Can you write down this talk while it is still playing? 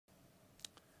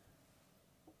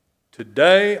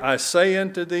Today I say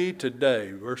unto thee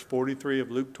today, verse 43 of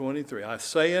Luke 23, I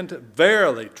say unto,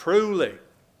 verily, truly,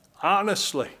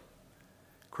 honestly,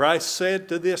 Christ said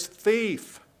to this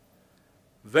thief,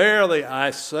 verily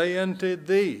I say unto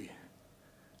thee,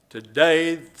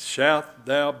 today shalt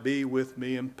thou be with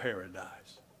me in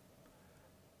paradise.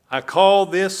 I call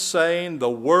this saying the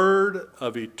word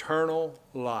of eternal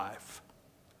life.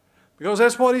 Because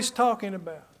that's what he's talking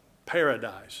about,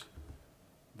 paradise.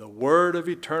 The word of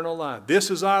eternal life. This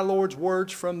is our Lord's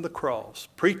words from the cross,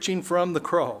 preaching from the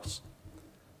cross.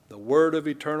 The word of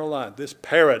eternal life, this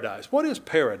paradise. What is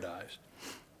paradise?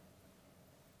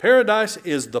 Paradise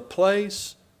is the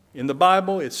place, in the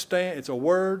Bible, it's a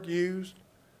word used,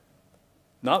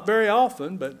 not very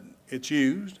often, but it's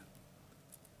used,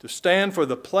 to stand for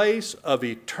the place of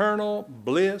eternal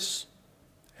bliss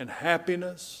and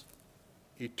happiness,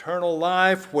 eternal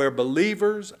life where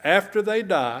believers, after they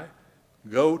die,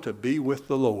 go to be with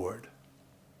the Lord.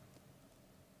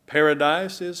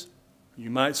 Paradise is,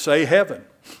 you might say, heaven.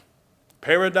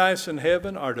 Paradise and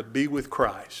heaven are to be with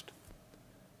Christ.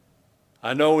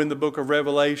 I know in the book of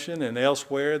Revelation and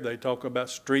elsewhere they talk about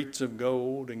streets of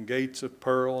gold and gates of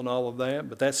pearl and all of that,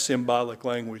 but that's symbolic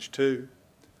language too.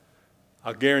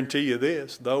 I'll guarantee you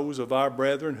this, those of our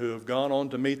brethren who have gone on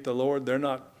to meet the Lord, they're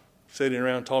not sitting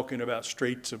around talking about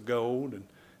streets of gold and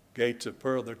gates of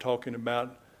pearl. They're talking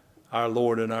about our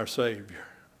Lord and our Savior.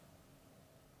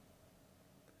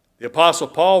 The Apostle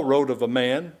Paul wrote of a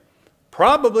man,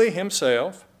 probably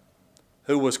himself,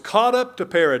 who was caught up to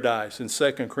paradise in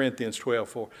 2 Corinthians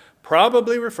 12:4,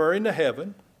 probably referring to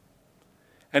heaven.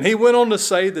 And he went on to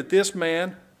say that this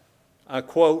man, I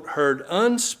quote, heard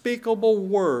unspeakable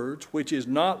words which is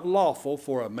not lawful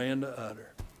for a man to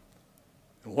utter.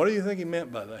 And what do you think he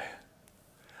meant by that?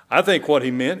 I think what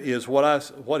he meant is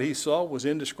what he saw was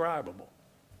indescribable.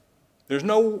 There's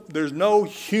no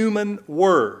human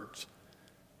words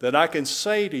that I can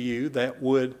say to you that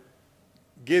would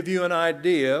give you an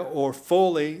idea or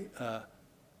fully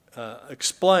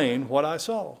explain what I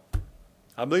saw.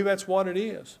 I believe that's what it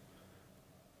is.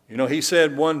 You know, he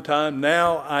said one time,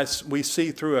 now we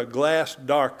see through a glass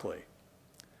darkly.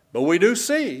 But we do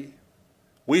see.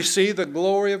 We see the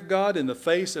glory of God in the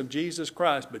face of Jesus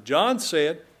Christ. But John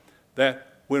said that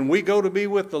when we go to be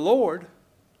with the Lord,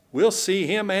 we'll see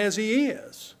him as he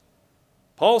is.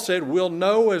 Paul said we'll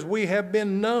know as we have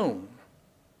been known.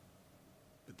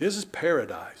 But this is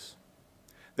paradise.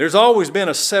 There's always been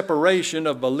a separation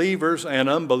of believers and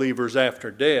unbelievers after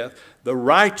death. The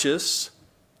righteous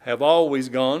have always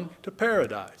gone to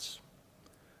paradise.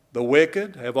 The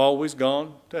wicked have always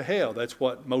gone to hell. That's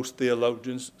what most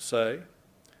theologians say.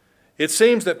 It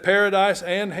seems that paradise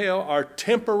and hell are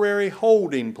temporary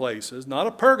holding places, not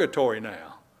a purgatory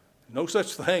now. No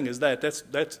such thing as that.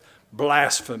 That's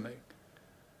blasphemy.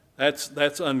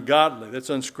 That's ungodly. That's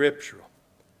unscriptural.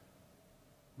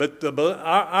 But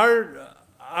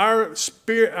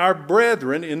our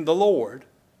brethren in the Lord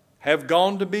have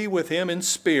gone to be with him in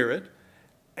spirit,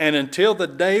 and until the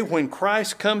day when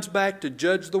Christ comes back to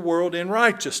judge the world in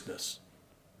righteousness.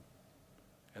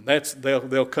 And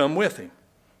they'll come with him.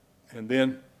 And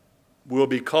then we'll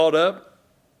be caught up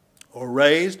or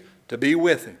raised to be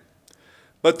with him.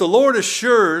 But the Lord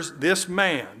assures this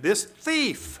man, this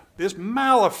thief, this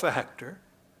malefactor,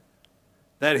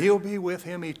 that he'll be with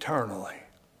him eternally.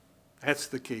 That's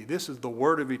the key. This is the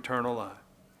word of eternal life.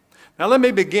 Now let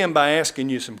me begin by asking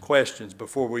you some questions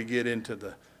before we get into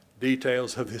the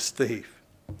details of this thief.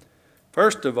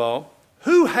 First of all,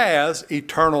 who has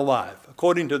eternal life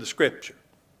according to the Scripture?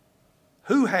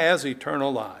 Who has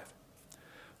eternal life?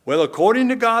 Well, according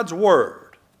to God's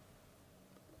word,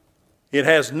 it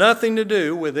has nothing to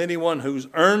do with anyone who's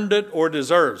earned it or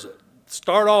deserves it.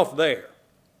 Start off there.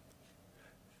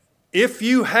 If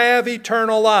you have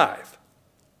eternal life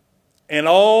and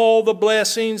all the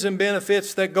blessings and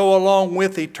benefits that go along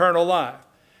with eternal life,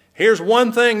 here's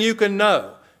one thing you can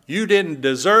know. You didn't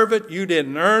deserve it. You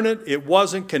didn't earn it. It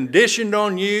wasn't conditioned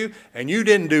on you, and you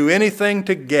didn't do anything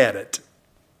to get it.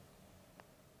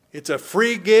 It's a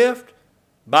free gift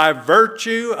by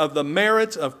virtue of the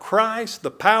merits of Christ, the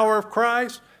power of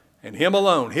Christ, and him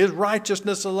alone, his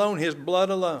righteousness alone, his blood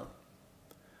alone.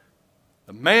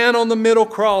 The man on the middle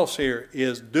cross here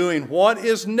is doing what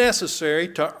is necessary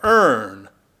to earn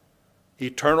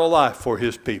eternal life for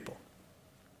his people.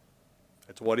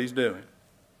 That's what he's doing.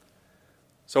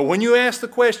 So when you ask the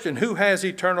question, who has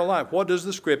eternal life, what does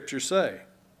the Scripture say?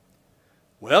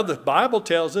 Well, the Bible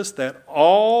tells us that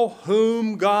all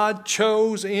whom God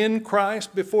chose in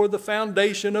Christ before the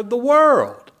foundation of the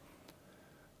world,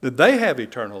 that they have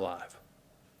eternal life.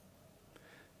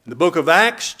 In the book of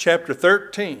Acts, chapter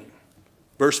 13,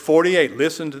 Verse 48,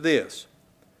 listen to this.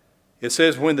 It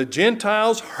says, when the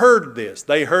Gentiles heard this,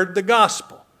 they heard the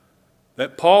gospel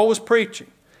that Paul was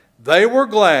preaching, they were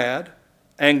glad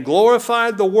and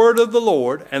glorified the word of the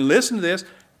Lord. And listen to this,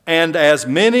 and as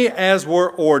many as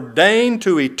were ordained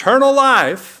to eternal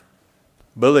life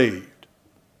believed.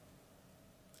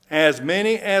 As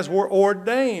many as were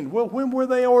ordained. Well, when were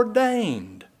they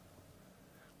ordained?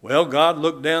 Well, God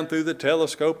looked down through the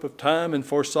telescope of time and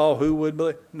foresaw who would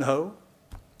believe. No.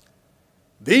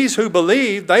 These who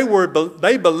believed,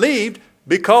 they believed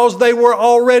because they were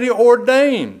already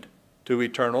ordained to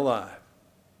eternal life.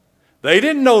 They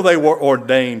didn't know they were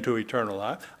ordained to eternal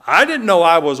life. I didn't know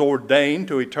I was ordained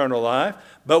to eternal life.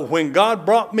 But when God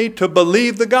brought me to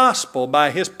believe the gospel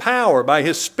by His power, by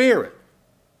His Spirit,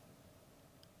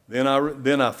 then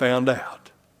I found out.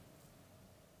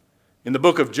 In the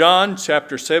book of John,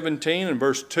 chapter 17 and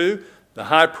verse 2, the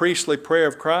high priestly prayer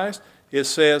of Christ, it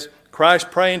says,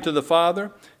 Christ praying to the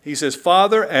Father, He says,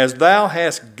 Father, as Thou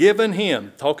hast given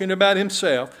Him, talking about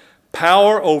Himself,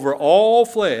 power over all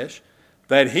flesh,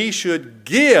 that He should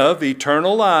give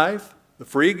eternal life, the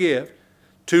free gift,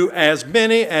 to as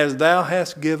many as Thou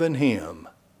hast given Him.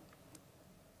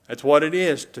 That's what it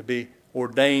is to be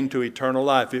ordained to eternal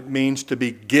life. It means to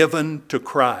be given to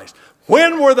Christ.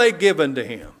 When were they given to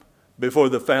Him? Before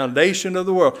the foundation of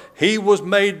the world. He was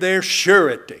made their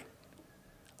surety.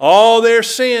 All their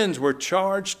sins were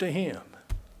charged to Him.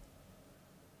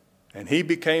 And He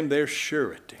became their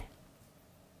surety.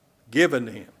 Given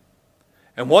to Him.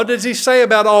 And what does He say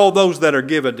about all those that are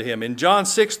given to Him? In John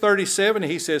 6:37,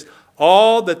 He says,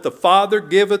 all that the Father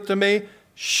giveth to me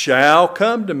shall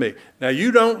come to me. Now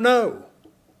you don't know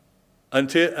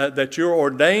until that you're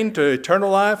ordained to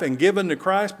eternal life and given to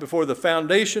Christ before the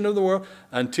foundation of the world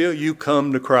until you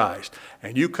come to Christ.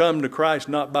 And you come to Christ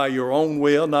not by your own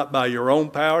will, not by your own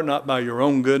power, not by your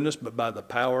own goodness, but by the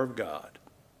power of God.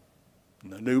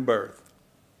 The new birth.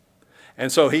 And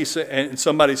so He said, and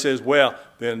somebody says, well,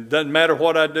 then it doesn't matter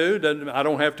what I do. I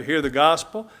don't have to hear the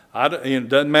gospel. It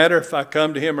doesn't matter if I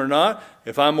come to Him or not.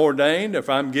 If I'm ordained, if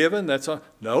I'm given, that's all.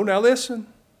 No, now listen.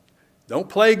 Don't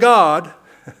play God.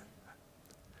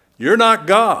 You're not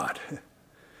God.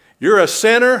 You're a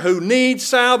sinner who needs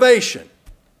salvation.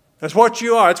 That's what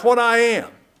you are. That's what I am.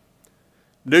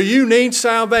 Do you need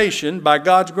salvation by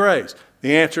God's grace?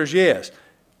 The answer is yes.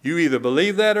 You either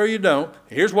believe that or you don't.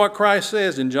 Here's what Christ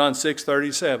says in John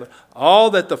 6:37. All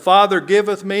that the Father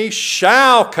giveth me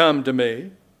shall come to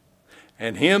me,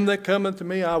 and him that cometh to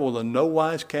me I will in no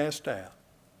wise cast out.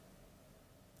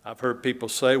 I've heard people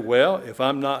say, well, if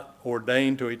I'm not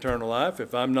ordained to eternal life,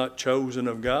 if I'm not chosen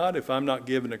of God, if I'm not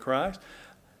given to Christ,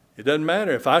 it doesn't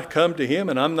matter. If I come to Him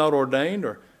and I'm not ordained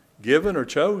or given or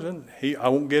chosen, I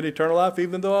won't get eternal life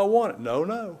even though I want it.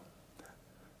 No.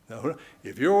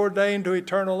 If you're ordained to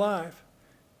eternal life,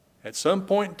 at some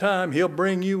point in time, He'll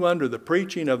bring you under the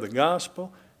preaching of the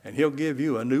gospel, and He'll give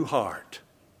you a new heart,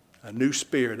 a new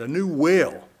spirit, a new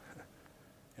will.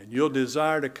 And you'll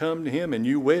desire to come to Him, and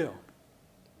you will.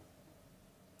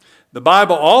 The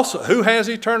Bible also, who has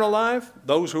eternal life?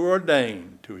 Those who are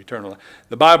ordained to eternal life.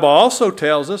 The Bible also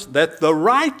tells us that the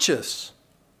righteous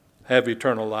have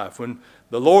eternal life. When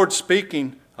the Lord's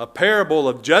speaking a parable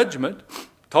of judgment,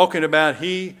 talking about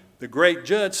He, the great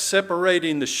judge,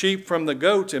 separating the sheep from the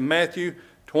goats in Matthew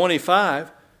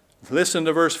 25, listen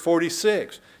to verse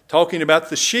 46, talking about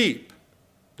the sheep,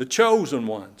 the chosen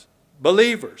ones,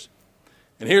 believers.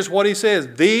 And here's what He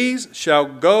says, these shall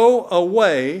go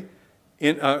away,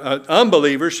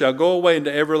 unbelievers shall go away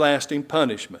into everlasting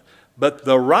punishment, but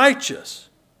the righteous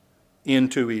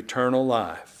into eternal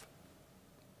life.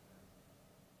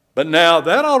 But now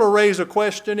that ought to raise a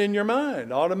question in your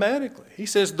mind automatically. He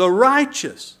says the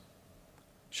righteous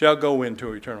shall go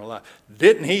into eternal life.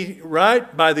 Didn't he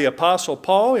write by the Apostle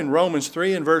Paul in Romans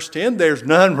 3 and verse 10, there's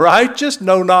none righteous,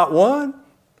 no, not one?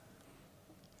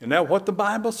 Isn't that what the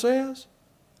Bible says?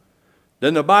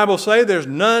 Doesn't the Bible say there's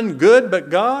none good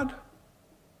but God?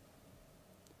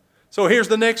 So here's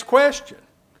the next question.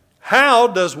 How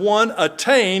does one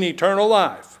attain eternal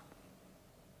life?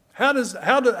 How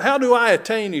do I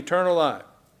attain eternal life?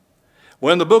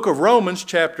 Well, in the book of Romans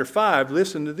chapter 5,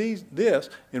 listen to this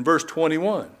in verse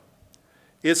 21.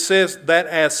 It says that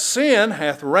as sin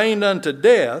hath reigned unto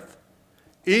death,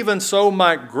 even so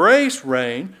might grace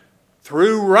reign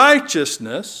through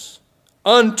righteousness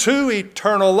unto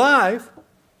eternal life,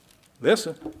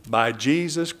 listen, by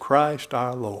Jesus Christ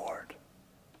our Lord.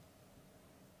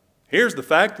 Here's the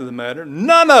fact of the matter.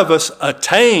 None of us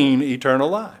attain eternal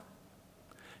life.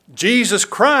 Jesus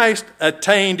Christ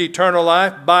attained eternal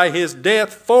life by His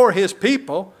death for His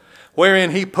people,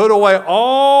 wherein He put away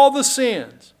all the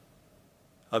sins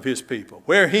of his people,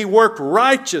 where he worked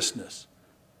righteousness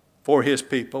for his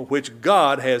people, which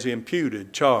God has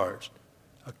imputed, charged,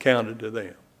 accounted to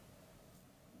them.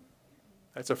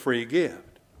 That's a free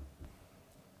gift.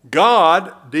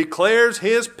 God declares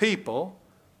his people,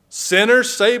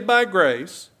 sinners saved by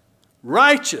grace,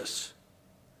 righteous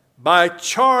by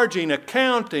charging,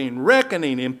 accounting,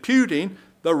 reckoning, imputing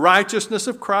the righteousness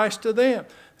of Christ to them.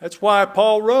 That's why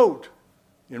Paul wrote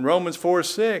in Romans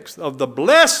 4:6 of the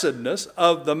blessedness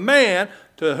of the man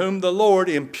to whom the Lord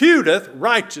imputeth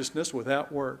righteousness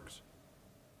without works.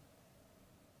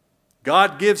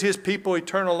 God gives his people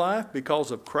eternal life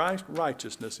because of Christ's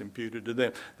righteousness imputed to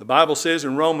them. The Bible says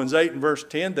in Romans 8 and verse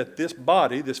 10 that this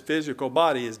body, this physical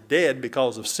body, is dead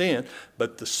because of sin,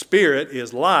 but the spirit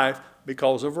is life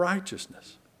because of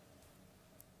righteousness.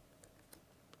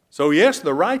 So yes,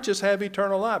 the righteous have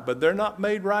eternal life, but they're not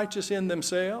made righteous in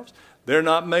themselves. They're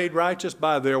not made righteous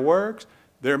by their works.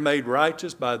 They're made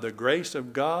righteous by the grace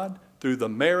of God through the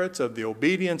merits of the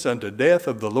obedience unto death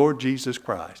of the Lord Jesus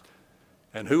Christ.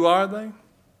 And who are they?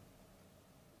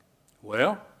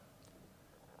 Well,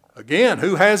 again,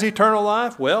 who has eternal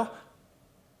life? Well,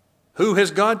 who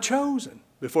has God chosen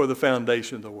before the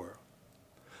foundation of the world?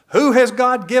 Who has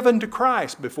God given to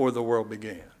Christ before the world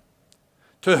began?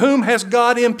 To whom has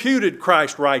God imputed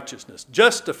Christ's righteousness,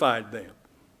 justified them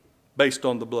based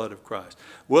on the blood of Christ?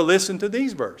 Well, listen to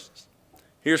these verses.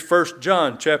 Here's 1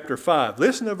 John chapter 5.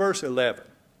 Listen to verse 11.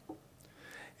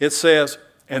 It says,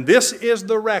 and this is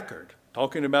the record,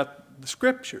 talking about the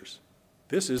Scriptures.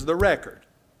 This is the record,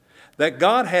 that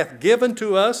God hath given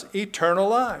to us eternal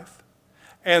life,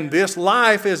 and this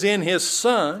life is in his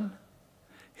Son.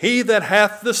 He that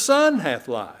hath the Son hath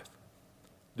life.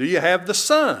 Do you have the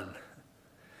Son?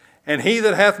 And he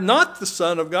that hath not the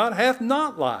Son of God hath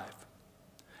not life.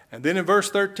 And then in verse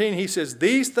 13 he says,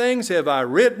 these things have I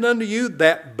written unto you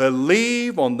that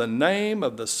believe on the name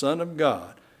of the Son of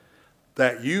God,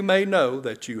 that you may know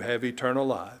that you have eternal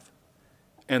life,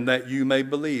 and that you may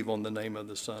believe on the name of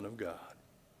the Son of God.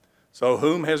 So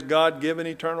whom has God given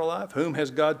eternal life? Whom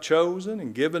has God chosen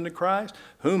and given to Christ?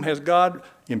 Whom has God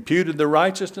imputed the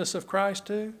righteousness of Christ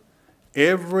to?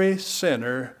 Every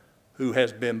sinner who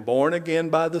has been born again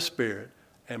by the Spirit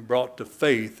and brought to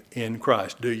faith in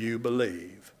Christ. Do you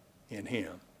believe in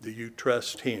him? Do you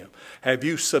trust him? Have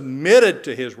you submitted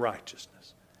to his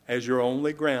righteousness as your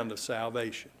only ground of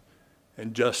salvation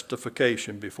and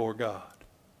justification before God?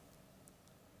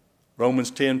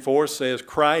 Romans 10:4 says,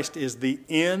 Christ is the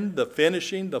end, the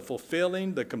finishing, the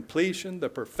fulfilling, the completion, the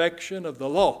perfection of the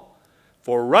law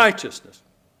for righteousness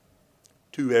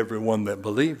to everyone that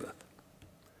believeth.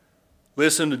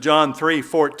 Listen to John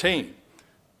 3:14.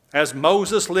 As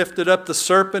Moses lifted up the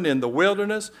serpent in the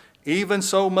wilderness, even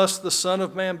so must the Son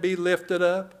of Man be lifted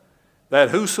up, that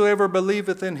whosoever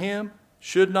believeth in him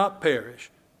should not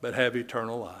perish, but have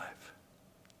eternal life.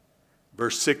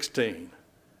 Verse 16.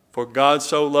 For God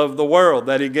so loved the world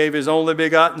that he gave his only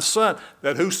begotten Son,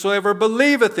 that whosoever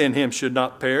believeth in him should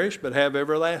not perish, but have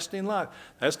everlasting life.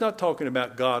 That's not talking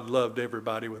about God loved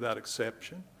everybody without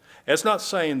exception. That's not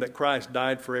saying that Christ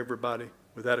died for everybody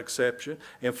without exception.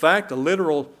 In fact, a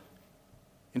literal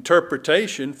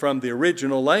interpretation from the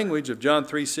original language of John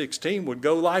 3:16 would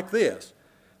go like this.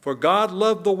 For God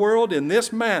loved the world in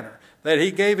this manner, that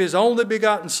he gave his only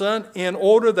begotten Son, in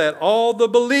order that all the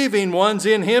believing ones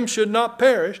in him should not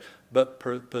perish, but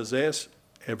possess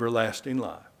everlasting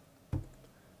life.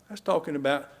 That's talking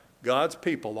about God's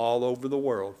people all over the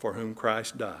world for whom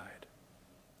Christ died.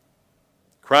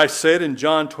 Christ said in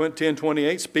John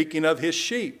 10:28, speaking of his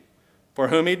sheep for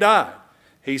whom he died,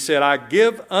 he said, I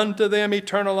give unto them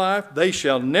eternal life, they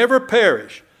shall never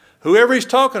perish. Whoever he's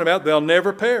talking about, they'll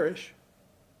never perish.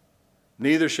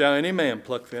 Neither shall any man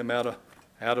pluck them out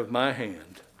of my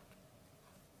hand.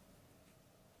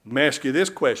 Let me ask you this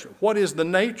question. What is the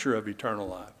nature of eternal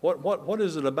life? What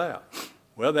is it about?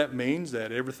 Well, that means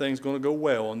that everything's going to go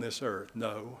well on this earth.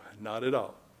 No, not at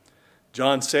all.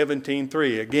 John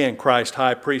 17:3, again, Christ's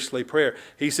high priestly prayer.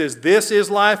 He says, this is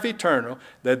life eternal,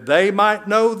 that they might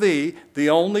know thee, the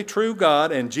only true God,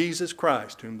 and Jesus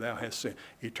Christ, whom thou hast sent.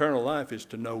 Eternal life is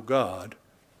to know God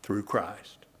through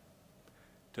Christ.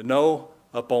 To know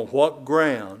upon what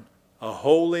ground a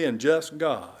holy and just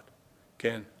God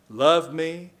can love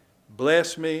me,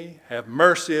 bless me, have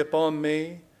mercy upon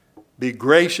me, be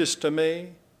gracious to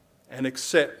me, and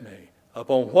accept me.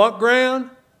 Upon what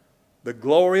ground? The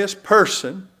glorious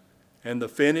person and the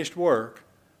finished work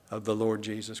of the Lord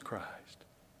Jesus Christ.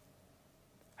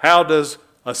 How does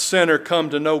a sinner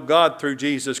come to know God through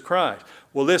Jesus Christ?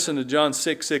 Well, listen to John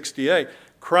 6:68.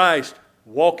 Christ,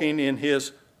 walking in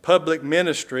his public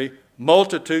ministry,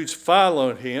 multitudes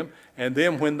followed him, and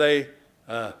then when they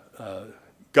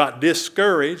got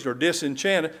discouraged or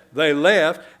disenchanted, they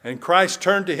left, and Christ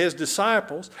turned to his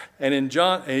disciples, and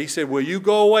he said, will you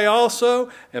go away also?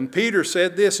 And Peter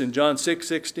said this in John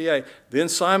 6:68, then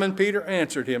Simon Peter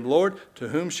answered him, Lord, to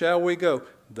whom shall we go?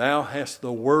 Thou hast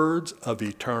the words of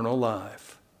eternal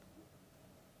life.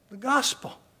 The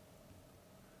gospel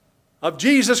of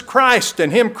Jesus Christ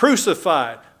and him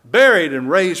crucified, buried, and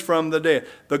raised from the dead.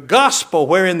 The gospel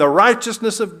wherein the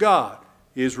righteousness of God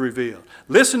is revealed.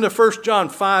 Listen to 1 John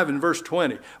 5 and verse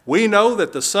 20. We know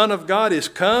that the Son of God is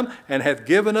come and hath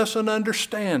given us an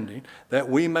understanding that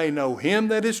we may know him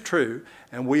that is true,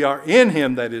 and we are in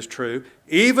him that is true,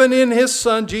 even in his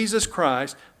Son Jesus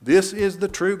Christ. This is the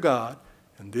true God,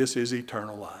 and this is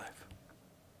eternal life.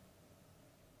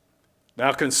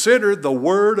 Now consider the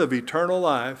word of eternal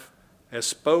life as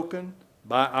spoken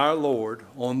by our Lord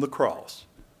on the cross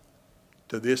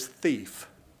to this thief.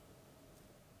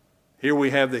 Here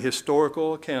we have the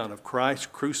historical account of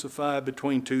Christ crucified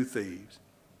between two thieves.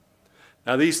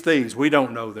 Now these thieves, we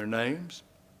don't know their names.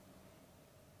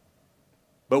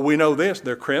 But we know this,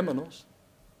 they're criminals.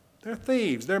 They're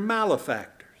thieves, they're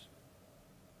malefactors.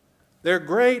 They're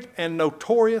great and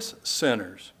notorious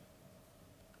sinners.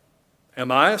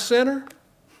 Am I a sinner?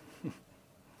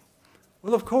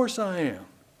 Well, of course I am.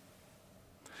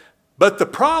 But the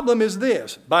problem is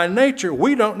this, by nature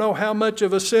we don't know how much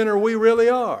of a sinner we really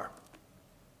are.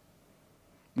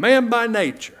 Man by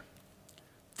nature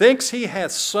thinks he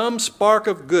has some spark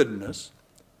of goodness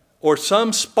or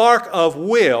some spark of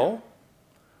will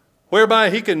whereby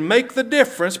he can make the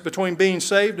difference between being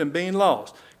saved and being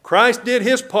lost. Christ did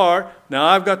his part, now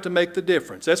I've got to make the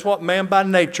difference. That's what man by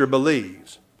nature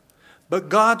believes. But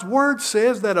God's word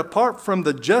says that apart from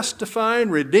the justifying,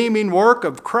 redeeming work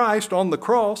of Christ on the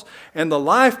cross and the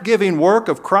life-giving work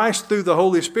of Christ through the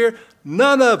Holy Spirit,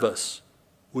 none of us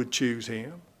would choose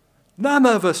him. None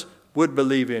of us would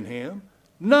believe in him.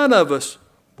 None of us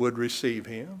would receive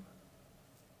him.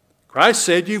 Christ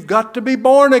said you've got to be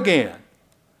born again,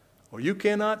 or you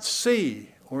cannot see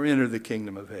or enter the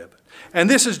kingdom of heaven. And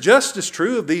this is just as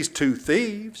true of these two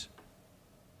thieves.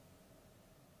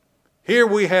 Here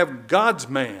we have God's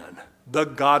man, the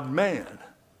God-man,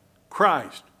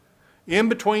 Christ, in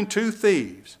between two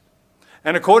thieves.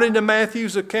 And according to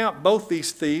Matthew's account, both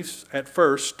these thieves at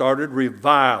first started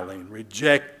reviling,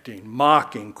 rejecting,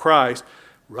 mocking Christ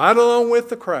right along with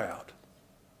the crowd.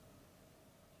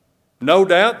 No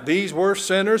doubt these were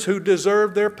sinners who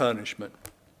deserved their punishment.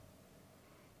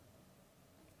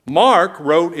 Mark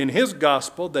wrote in his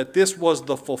gospel that this was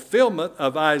the fulfillment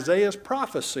of Isaiah's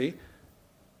prophecy.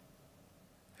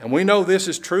 And we know this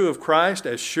is true of Christ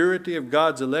as surety of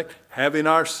God's elect, having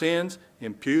our sins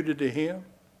imputed to him.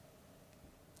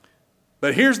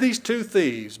 But here's these two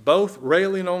thieves, both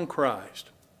railing on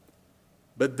Christ.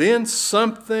 But then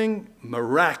something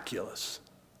miraculous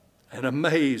and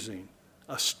amazing,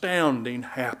 astounding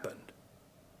happened.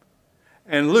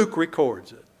 And Luke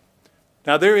records it.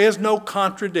 Now there is no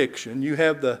contradiction. You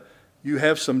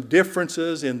have some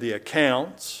differences in the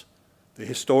accounts, the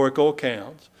historical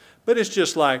accounts. But it's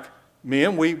just like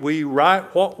men, we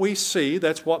write what we see.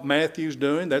 That's what Matthew's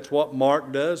doing. That's what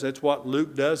Mark does. That's what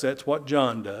Luke does. That's what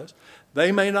John does.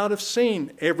 They may not have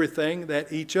seen everything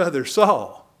that each other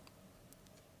saw.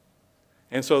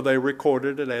 And so they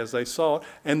recorded it as they saw it.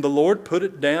 And the Lord put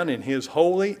it down in his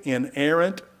holy,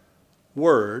 inerrant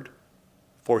word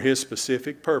for his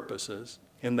specific purposes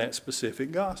in that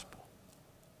specific gospel.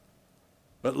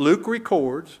 But Luke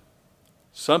records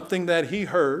something that he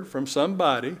heard from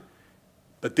somebody,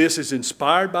 but this is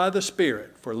inspired by the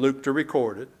Spirit for Luke to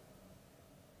record it.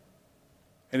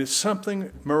 And it's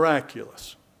something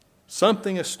miraculous,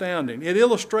 something astounding. It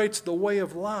illustrates the way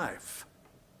of life.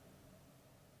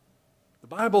 The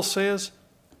Bible says,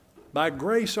 by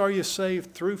grace are you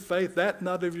saved through faith, that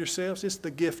not of yourselves, it's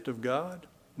the gift of God,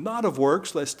 not of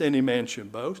works, lest any man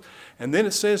should boast. And then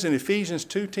it says in Ephesians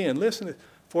 2:10, listen,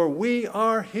 for we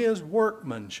are his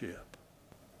workmanship.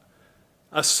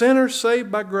 A sinner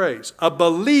saved by grace, a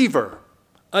believer,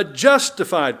 a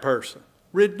justified person,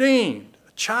 redeemed,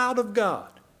 a child of God.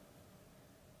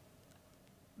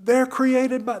 They're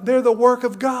the work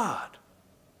of God.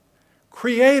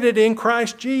 Created in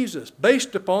Christ Jesus,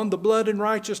 based upon the blood and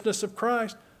righteousness of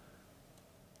Christ.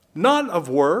 Not of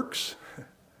works,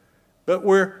 but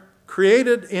we're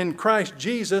created in Christ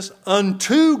Jesus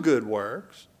unto good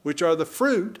works, which are the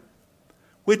fruit,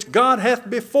 which God hath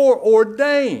before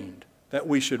ordained that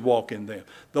we should walk in them.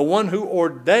 The one who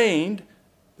ordained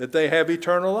that they have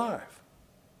eternal life.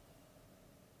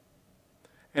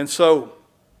 And so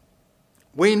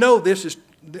we know this is,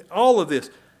 all of this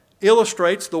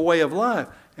illustrates the way of life.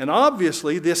 And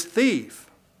obviously this thief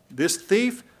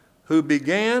who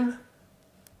began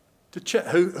to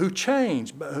who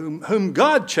changed, whom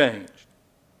God changed.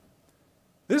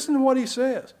 Listen to what he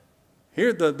says.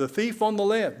 Here, the thief on the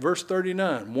left, verse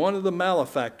 39, one of the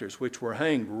malefactors which were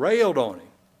hanged railed on him.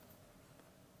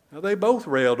 Now they both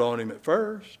railed on him at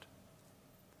first,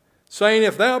 saying,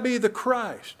 if thou be the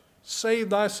Christ, save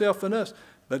thyself and us.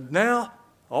 But now,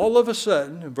 all of a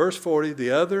sudden, in verse 40,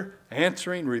 the other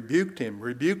answering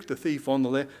rebuked the thief on the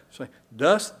left, saying,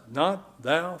 dost not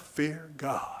thou fear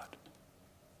God?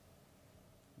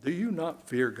 Do you not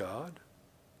fear God?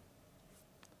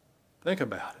 Think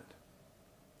about it.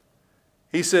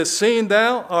 He says, seeing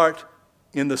thou art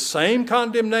in the same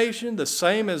condemnation, the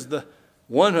same as the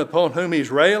one upon whom he's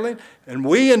railing, and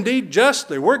we indeed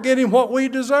justly, we're getting what we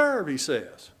deserve, he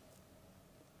says.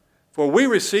 For we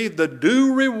receive the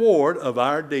due reward of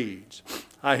our deeds.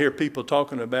 I hear people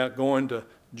talking about going to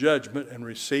judgment and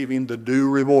receiving the due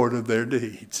reward of their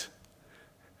deeds.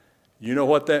 You know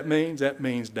what that means? That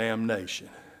means damnation.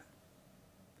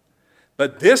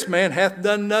 But this man hath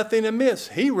done nothing amiss.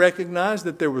 He recognized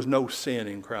that there was no sin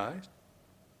in Christ.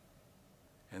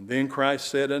 And then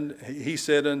he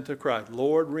said unto Christ,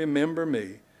 Lord, remember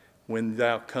me when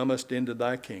thou comest into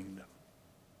thy kingdom.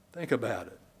 Think about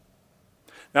it.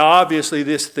 Now, obviously,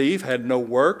 this thief had no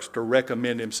works to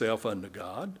recommend himself unto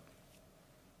God.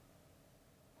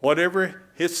 Whatever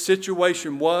his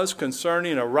situation was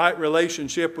concerning a right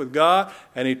relationship with God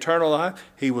and eternal life,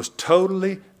 he was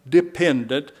totally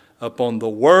dependent upon the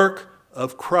work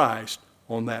of Christ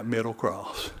on that middle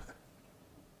cross.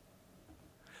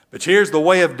 But here's the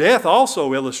way of death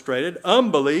also illustrated,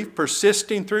 unbelief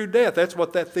persisting through death. That's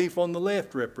what that thief on the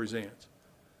left represents.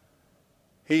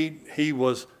 He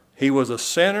was a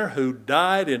sinner who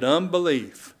died in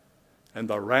unbelief, and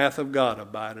the wrath of God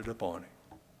abided upon him.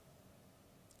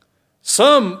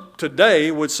 Some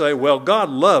today would say, well, God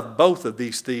loved both of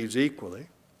these thieves equally,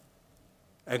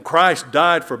 and Christ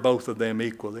died for both of them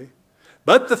equally.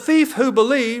 But the thief who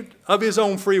believed of his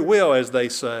own free will, as they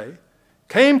say,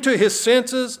 came to his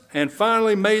senses and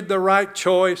finally made the right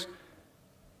choice.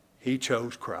 He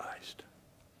chose Christ.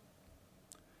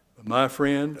 But my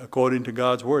friend, according to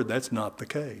God's word, that's not the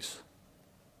case.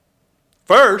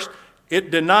 First, it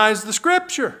denies the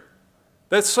scripture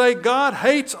that say God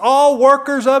hates all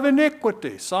workers of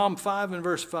iniquity, Psalm 5 and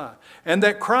verse 5, and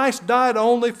that Christ died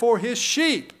only for his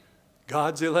sheep,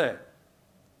 God's elect.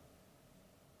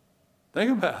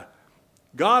 Think about it.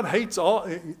 God hates all.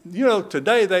 You know,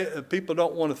 today people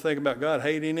don't want to think about God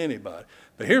hating anybody.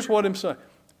 But here's what I'm saying.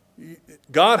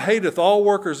 God hateth all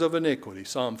workers of iniquity,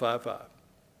 Psalm 5:5.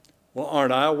 Well,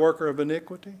 aren't I a worker of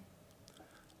iniquity?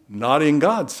 Not in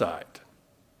God's sight.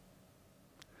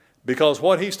 Because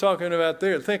what he's talking about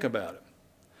there, think about it.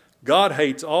 God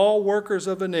hates all workers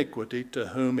of iniquity to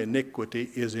whom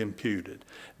iniquity is imputed.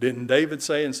 Didn't David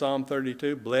say in Psalm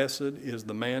 32, blessed is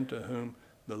the man to whom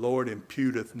the Lord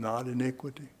imputeth not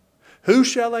iniquity? Who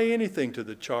shall lay anything to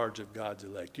the charge of God's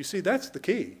elect? You see, that's the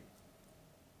key.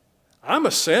 I'm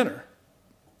a sinner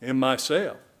in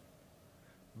myself,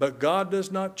 but God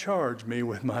does not charge me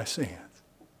with my sins.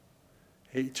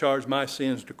 He charged my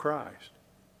sins to Christ.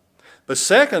 But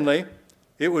secondly,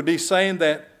 it would be saying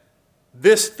that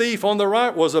this thief on the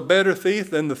right was a better thief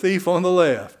than the thief on the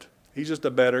left. He's just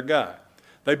a better guy.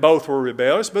 They both were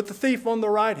rebellious, but the thief on the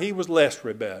right, he was less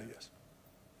rebellious.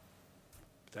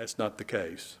 That's not the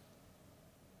case.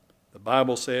 The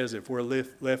Bible says if we're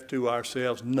left to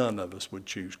ourselves, none of us would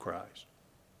choose Christ.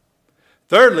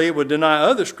 Thirdly, it would deny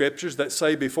other scriptures that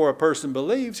say before a person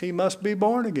believes, he must be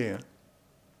born again.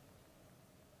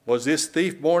 Was this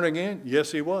thief born again?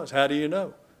 Yes, he was. How do you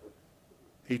know?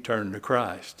 He turned to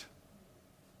Christ.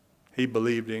 He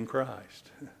believed in Christ.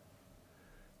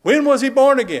 When was he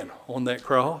born again? On that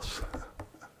cross.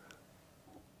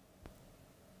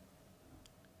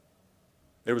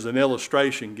 There was an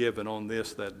illustration given on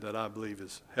this that I believe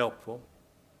is helpful.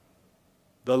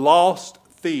 The lost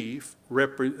thief,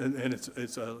 and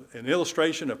it's an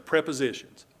illustration of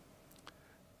prepositions.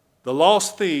 The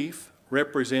lost thief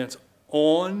represents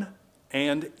on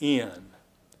and in.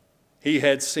 He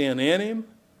had sin in him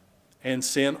and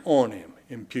sin on him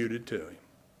imputed to him.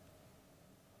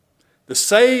 The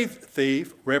saved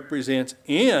thief represents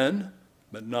in,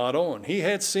 but not on. He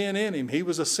had sin in him. He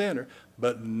was a sinner,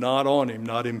 but not on him,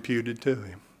 not imputed to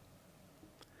him.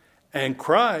 And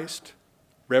Christ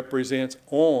represents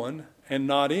on and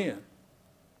not in.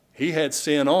 He had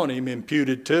sin on him,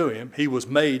 imputed to him. He was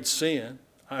made sin.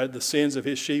 The sins of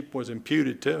his sheep was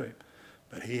imputed to him,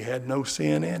 but he had no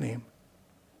sin in him.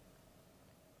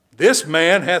 This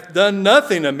man hath done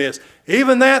nothing amiss.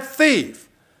 Even that thief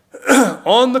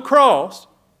on the cross,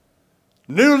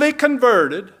 newly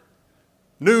converted,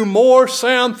 knew more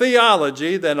sound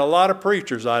theology than a lot of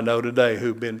preachers I know today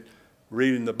who've been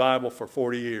reading the Bible for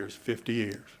 40 years, 50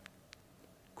 years.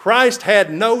 Christ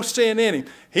had no sin in him.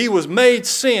 He was made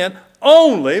sin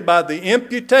only by the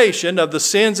imputation of the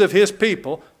sins of his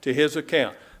people to his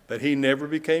account. But he never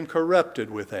became corrupted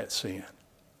with that sin.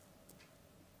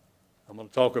 I'm going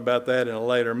to talk about that in a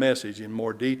later message in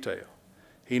more detail.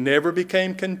 He never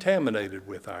became contaminated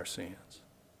with our sins.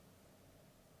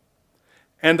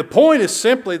 And the point is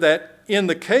simply that in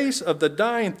the case of the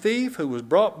dying thief who was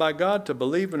brought by God to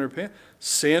believe and repent,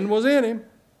 sin was in him,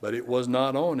 but it was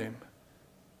not on him.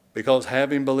 Because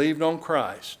having believed on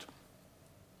Christ,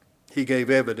 he gave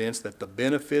evidence that the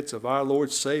benefits of our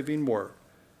Lord's saving work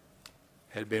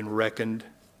had been reckoned,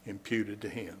 imputed to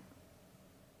him.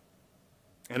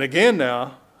 And again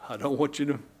now, I don't want you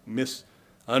to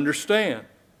misunderstand.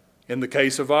 In the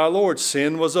case of our Lord,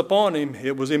 sin was upon him.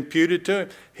 It was imputed to him.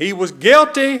 He was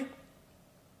guilty,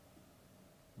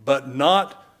 but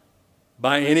not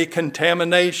by any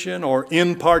contamination or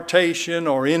impartation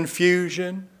or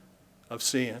infusion of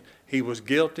sin. He was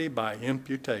guilty by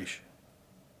imputation.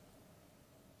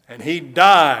 And he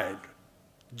died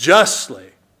justly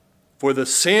for the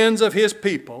sins of his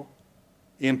people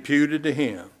imputed to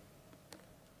him.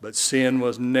 But sin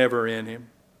was never in him.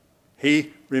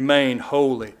 He remained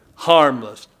holy,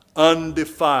 harmless,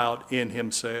 undefiled in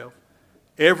himself.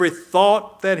 Every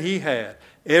thought that he had,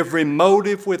 every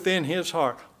motive within his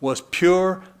heart was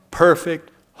pure, perfect,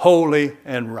 holy,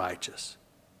 and righteous.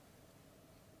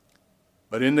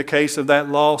 But in the case of that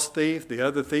lost thief, the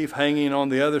other thief hanging on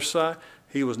the other side,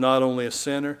 he was not only a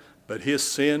sinner, but his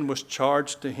sin was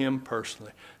charged to him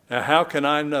personally. Now, how can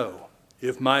I know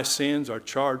if my sins are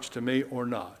charged to me or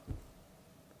not?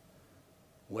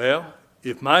 Well,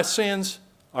 if my sins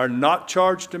are not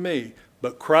charged to me,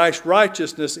 but Christ's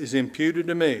righteousness is imputed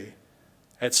to me,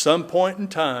 at some point in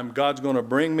time, God's going to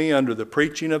bring me under the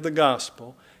preaching of the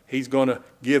gospel. He's going to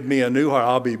give me a new heart.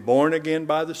 I'll be born again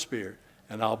by the Spirit,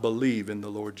 and I'll believe in the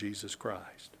Lord Jesus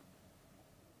Christ.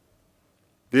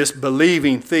 This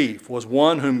believing thief was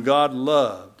one whom God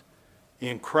loved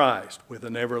in Christ with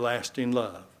an everlasting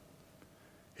love.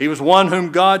 He was one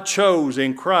whom God chose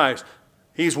in Christ.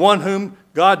 He's one whom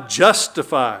God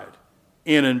justified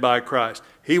in and by Christ.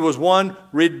 He was one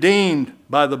redeemed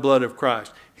by the blood of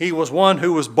Christ. He was one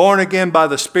who was born again by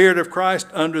the Spirit of Christ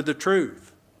under the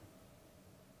truth.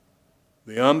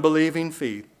 The unbelieving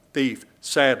thief,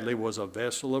 sadly, was a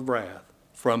vessel of wrath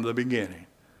from the beginning,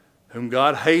 whom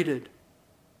God hated,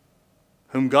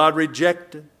 whom God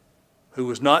rejected, who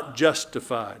was not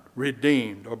justified,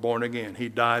 redeemed, or born again. He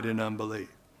died in unbelief.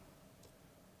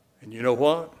 And you know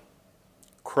what?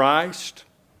 Christ,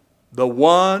 the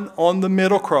one on the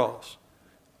middle cross,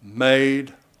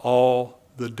 made all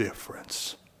the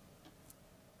difference.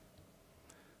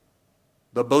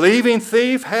 The believing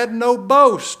thief had no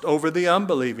boast over the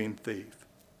unbelieving thief.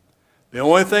 The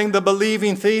only thing the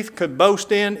believing thief could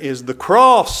boast in is the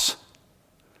cross.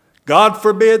 God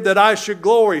forbid that I should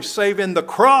glory save in the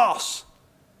cross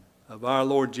of our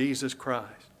Lord Jesus Christ.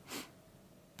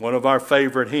 One of our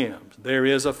favorite hymns, there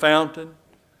is a fountain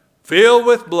filled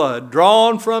with blood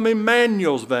drawn from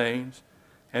Emmanuel's veins,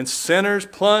 and sinners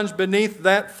plunged beneath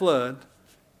that flood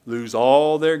lose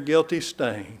all their guilty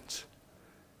stains.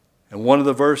 And one of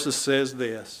the verses says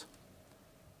this: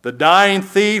 the dying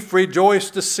thief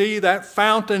rejoiced to see that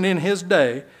fountain in his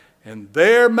day, and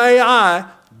there may I,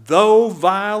 though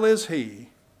vile as he,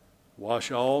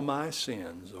 wash all my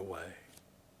sins away.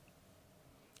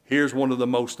 Here's one of the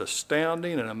most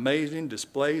astounding and amazing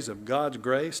displays of God's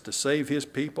grace to save his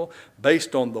people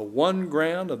based on the one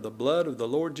ground of the blood of the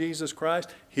Lord Jesus Christ,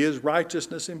 his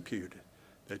righteousness imputed,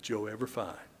 that you'll ever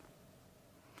find.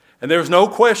 And there's no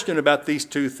question about these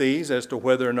two thieves as to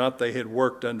whether or not they had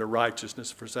worked unto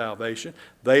righteousness for salvation.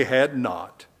 They had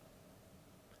not.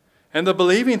 And the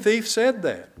believing thief said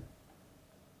that.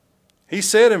 He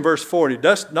said in verse 40,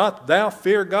 dost not thou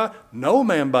fear God? No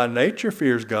man by nature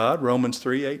fears God, Romans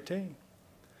 3:18.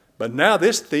 But now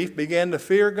this thief began to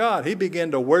fear God. He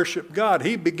began to worship God.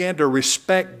 He began to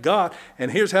respect God.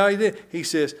 And here's how he did. He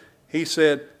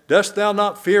said, dost thou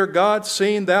not fear God,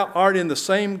 seeing thou art in the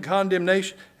same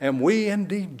condemnation, and we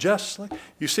indeed justly?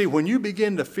 You see, when you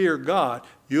begin to fear God,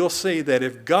 you'll see that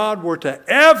if God were to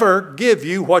ever give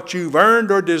you what you've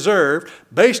earned or deserved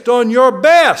based on your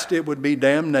best, it would be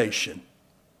damnation.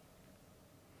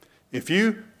 If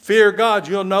you fear God,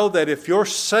 you'll know that if you're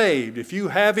saved, if you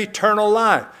have eternal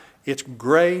life, it's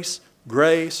grace,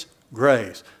 grace,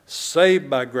 grace, saved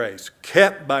by grace,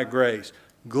 kept by grace,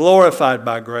 glorified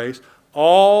by grace,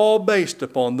 all based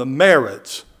upon the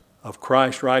merits of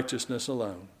Christ's righteousness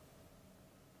alone.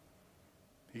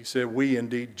 He said, we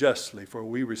indeed justly, for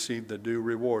we receive the due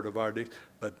reward of our deeds.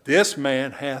 But this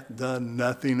man hath done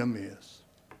nothing amiss.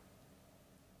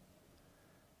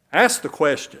 Ask the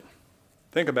question.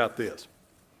 Think about this.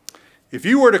 If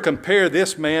you were to compare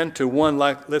this man to one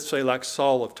like, let's say, like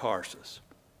Saul of Tarsus.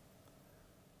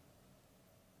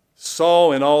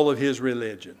 Saul in all of his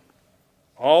religion,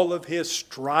 all of his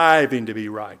striving to be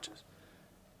righteous.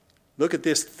 Look at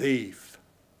this thief.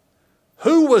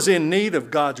 Who was in need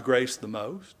of God's grace the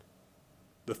most?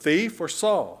 The thief or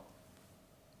Saul?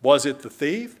 Was it the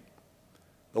thief?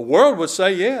 The world would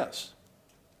say yes.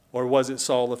 Or was it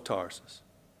Saul of Tarsus?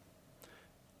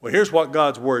 Well, here's what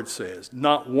God's word says.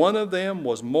 Not one of them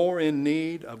was more in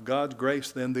need of God's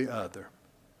grace than the other.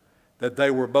 That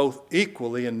they were both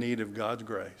equally in need of God's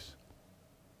grace.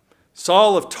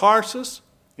 Saul of Tarsus,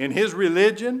 in his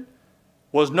religion,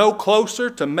 was no closer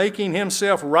to making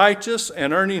himself righteous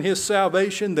and earning his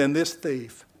salvation than this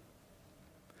thief.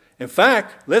 In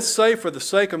fact, let's say for the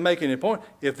sake of making a point,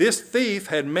 if this thief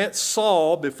had met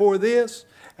Saul before this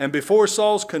and before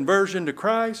Saul's conversion to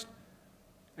Christ,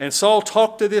 and Saul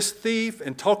talked to this thief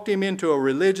and talked him into a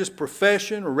religious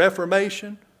profession or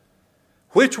reformation,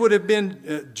 which would have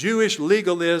been Jewish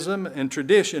legalism and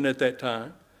tradition at that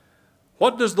time,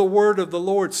 what does the word of the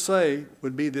Lord say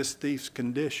would be this thief's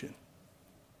condition?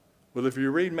 Well, if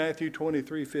you read Matthew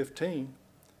 23:15,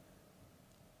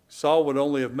 Saul would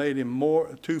only have made him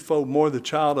twofold more the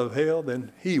child of hell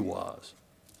than he was.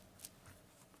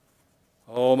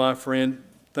 Oh, my friend,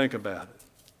 think about it.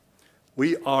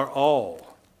 We are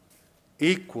all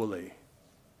equally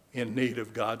in need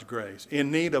of God's grace,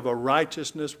 in need of a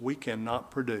righteousness we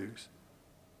cannot produce.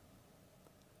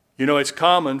 You know, it's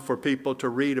common for people to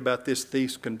read about this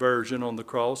thief's conversion on the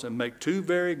cross and make two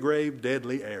very grave,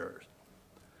 deadly errors.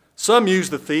 Some use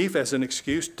the thief as an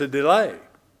excuse to delay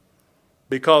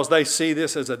because they see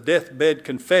this as a deathbed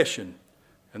confession,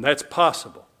 and that's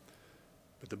possible.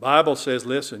 But the Bible says,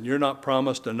 listen, you're not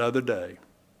promised another day.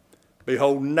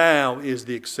 Behold, now is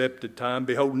the accepted time.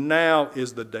 Behold, now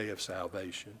is the day of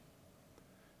salvation.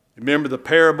 Remember the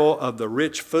parable of the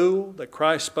rich fool that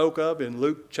Christ spoke of in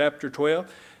Luke chapter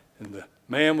 12? And the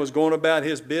man was going about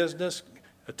his business,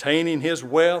 attaining his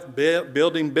wealth,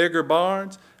 building bigger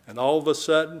barns, and all of a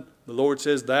sudden the Lord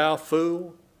says, thou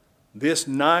fool, this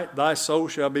night thy soul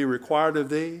shall be required of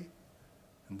thee.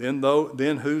 And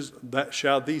then whose that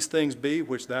shall these things be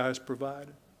which thou hast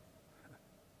provided?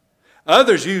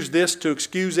 Others use this to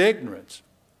excuse ignorance,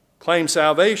 claim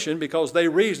salvation because they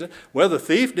reason, well, the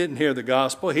thief didn't hear the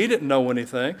gospel, he didn't know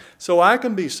anything, so I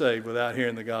can be saved without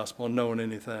hearing the gospel and knowing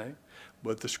anything.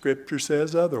 But the Scripture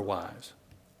says otherwise.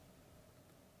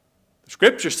 The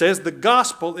Scripture says the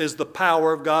gospel is the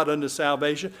power of God unto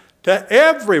salvation to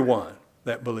everyone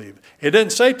that believeth. It doesn't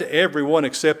say to everyone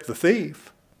except the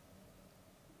thief.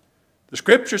 The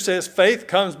Scripture says faith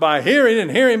comes by hearing and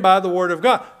hearing by the word of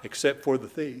God, except for the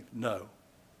thief. No.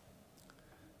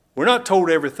 We're not told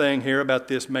everything here about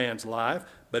this man's life,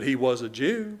 but he was a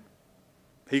Jew.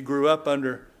 He grew up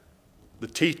under the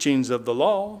teachings of the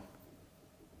law.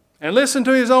 And listen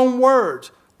to his own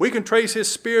words. We can trace his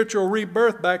spiritual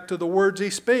rebirth back to the words he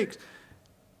speaks.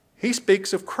 He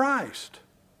speaks of Christ.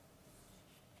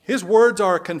 His words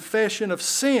are a confession of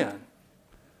sin.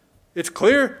 It's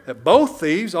clear that both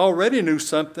thieves already knew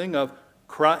something of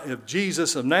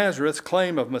Jesus of Nazareth's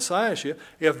claim of messiahship.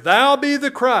 If thou be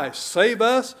the Christ, save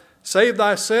us, save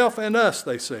thyself and us,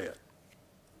 they said.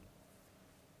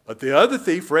 But the other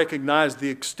thief recognized the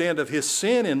extent of his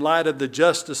sin in light of the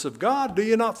justice of God. Do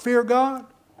you not fear God?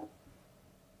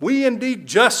 We indeed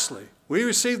justly, we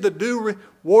receive the due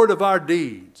reward of our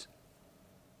deeds.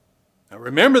 Now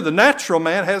remember, the natural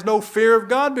man has no fear of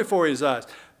God before his eyes.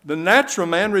 The natural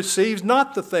man receives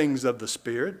not the things of the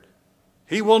Spirit.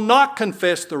 He will not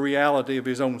confess the reality of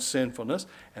his own sinfulness.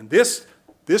 And this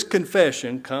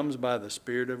confession comes by the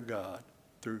Spirit of God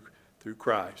through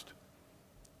Christ.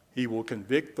 He will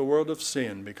convict the world of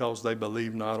sin because they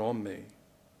believe not on me.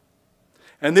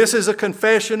 And this is a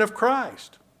confession of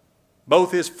Christ.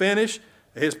 Both his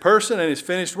person and his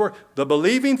finished work. The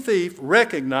believing thief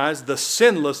recognized the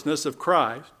sinlessness of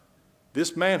Christ.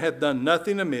 This man had done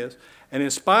nothing amiss. And in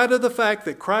spite of the fact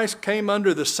that Christ came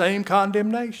under the same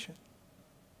condemnation.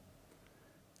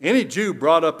 Any Jew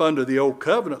brought up under the old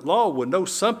covenant law would know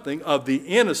something of the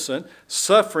innocent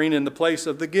suffering in the place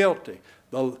of the guilty.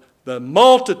 The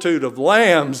multitude of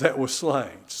lambs that were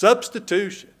slain.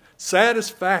 Substitution.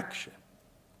 Satisfaction.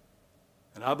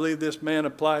 And I believe this man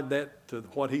applied that to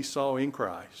what he saw in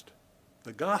Christ,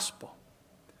 the gospel.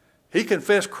 He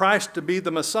confessed Christ to be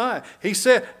the Messiah. He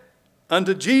said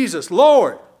unto Jesus,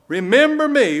 Lord, remember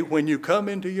me when you come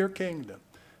into your kingdom.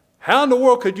 How in the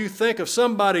world could you think of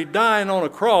somebody dying on a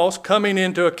cross coming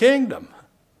into a kingdom?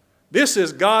 This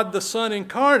is God the Son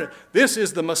incarnate. This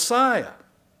is the Messiah.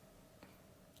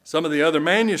 Some of the other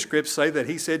manuscripts say that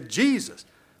he said, Jesus,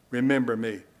 remember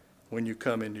me when you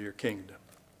come into your kingdom.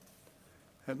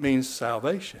 That means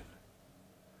salvation.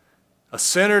 A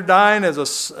sinner dying as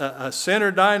a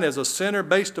sinner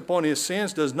based upon his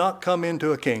sins does not come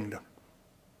into a kingdom.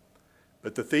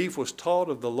 But the thief was taught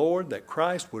of the Lord that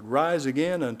Christ would rise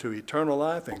again unto eternal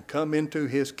life and come into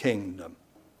his kingdom.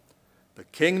 The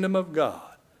kingdom of God,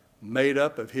 made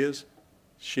up of his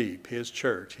sheep, his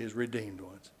church, his redeemed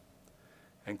ones.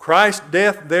 And Christ's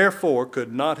death, therefore,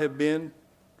 could not have been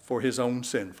for his own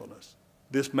sinfulness.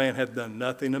 This man had done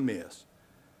nothing amiss,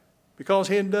 because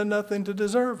he had done nothing to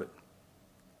deserve it.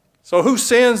 So whose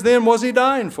sins then was he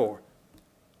dying for?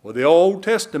 Well, the Old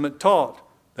Testament taught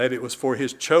that it was for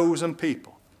his chosen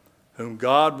people, whom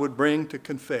God would bring to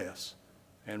confess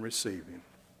and receive him.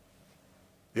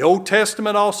 The Old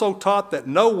Testament also taught that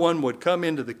no one would come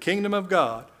into the kingdom of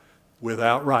God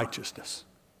without righteousness.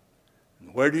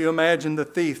 And where do you imagine the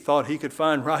thief thought he could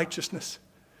find righteousness?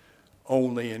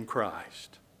 Only in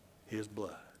Christ, his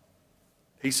blood.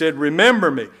 He said, remember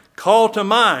me, call to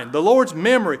mind the Lord's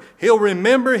memory. He'll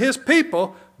remember his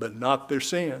people, but not their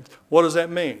sins. What does that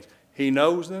mean? He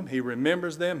knows them, he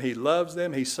remembers them, he loves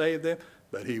them, he saved them,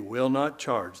 but he will not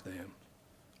charge them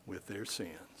with their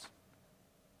sins.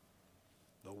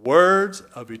 The words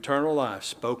of eternal life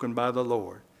spoken by the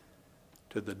Lord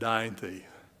to the dying thief.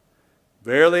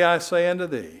 Verily I say unto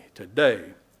thee,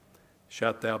 today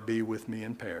shalt thou be with me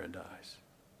in paradise.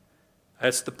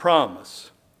 That's the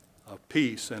promise of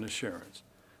peace and assurance.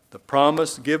 The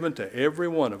promise given to every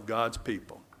one of God's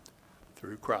people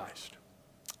through Christ.